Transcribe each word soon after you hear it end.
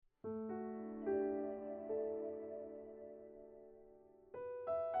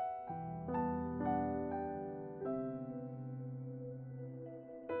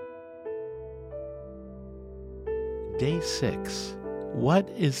Day 6. What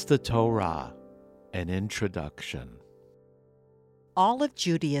is the Torah? An introduction. All of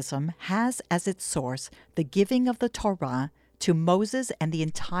Judaism has as its source the giving of the Torah to Moses and the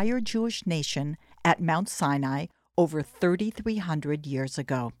entire Jewish nation at Mount Sinai over 3,300 years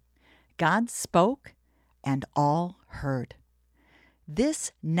ago. God spoke, and all heard.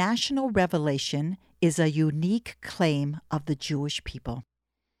 This national revelation is a unique claim of the Jewish people.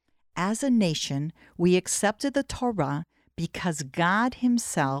 As a nation, we accepted the Torah because God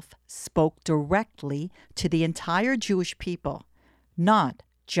Himself spoke directly to the entire Jewish people, not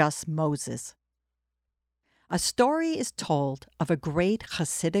just Moses. A story is told of a great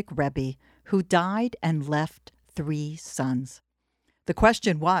Hasidic Rebbe who died and left 3 sons. The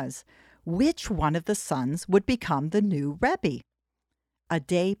question was, which one of the sons would become the new Rebbe? A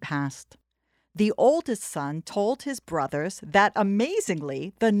day passed. The oldest son told his brothers that,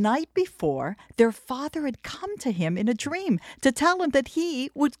 amazingly, the night before, their father had come to him in a dream to tell him that he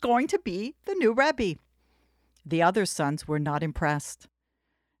was going to be the new Rebbe. The other sons were not impressed.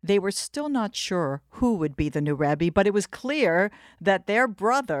 They were still not sure who would be the new Rebbe, but it was clear that their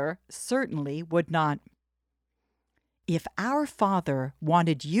brother certainly would not. "If our father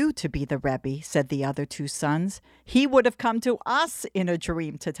wanted you to be the Rebbe," said the other 2 sons, "he would have come to us in a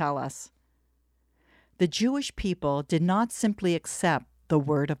dream to tell us." The Jewish people did not simply accept the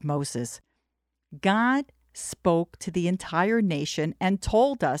word of Moses. God spoke to the entire nation and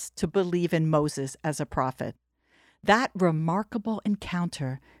told us to believe in Moses as a prophet. That remarkable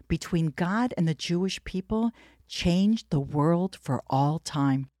encounter between God and the Jewish people changed the world for all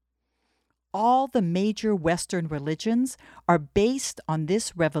time. All the major Western religions are based on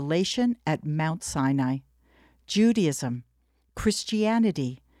this revelation at Mount Sinai. Judaism,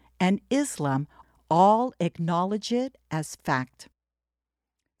 Christianity, and Islam all acknowledge it as fact.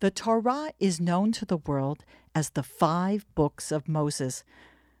 The Torah is known to the world as the 5 books of Moses,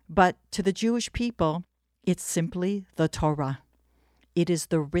 but to the Jewish people, it's simply the Torah. It is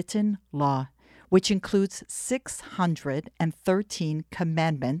the written law, which includes 613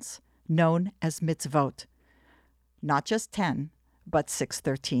 commandments known as mitzvot. Not just 10, but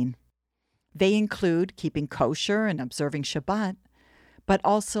 613. They include keeping kosher and observing Shabbat, but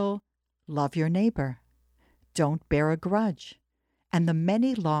also love your neighbor, don't bear a grudge, and the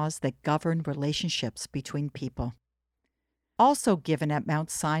many laws that govern relationships between people. Also given at Mount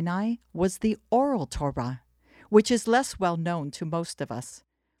Sinai was the oral Torah, which is less well known to most of us.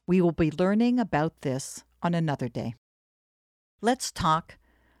 We will be learning about this on another day. Let's talk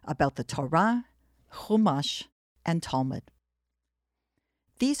about the Torah, Chumash, and Talmud.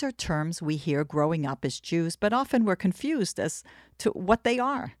 These are terms we hear growing up as Jews, but often we're confused as to what they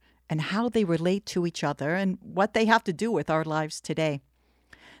are and how they relate to each other and what they have to do with our lives today.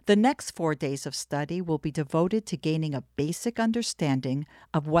 The next 4 days of study will be devoted to gaining a basic understanding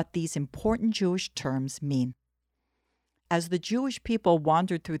of what these important Jewish terms mean. As the Jewish people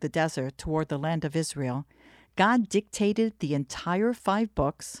wandered through the desert toward the land of Israel, God dictated the entire 5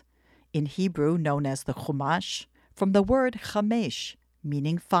 books, in Hebrew known as the Chumash, from the word chamesh,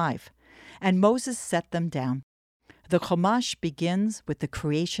 meaning 5, and Moses set them down. The Chumash begins with the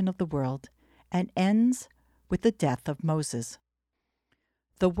creation of the world and ends with the death of Moses.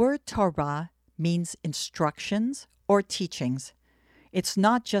 The word Torah means instructions or teachings. It's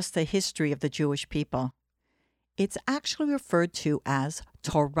not just the history of the Jewish people. It's actually referred to as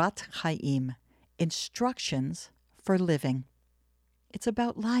Torat Chaim, instructions for living. It's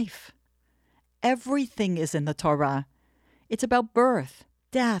about life. Everything is in the Torah. It's about birth,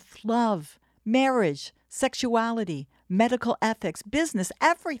 death, love, marriage, sexuality, medical ethics, business,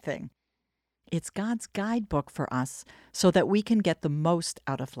 everything. It's God's guidebook for us so that we can get the most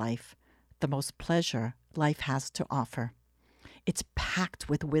out of life, the most pleasure life has to offer. It's packed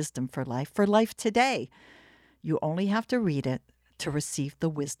with wisdom for life today. You only have to read it to receive the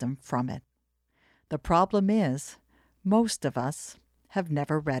wisdom from it. The problem is, most of us have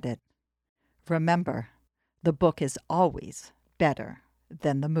never read it. Remember, the book is always better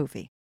than the movie.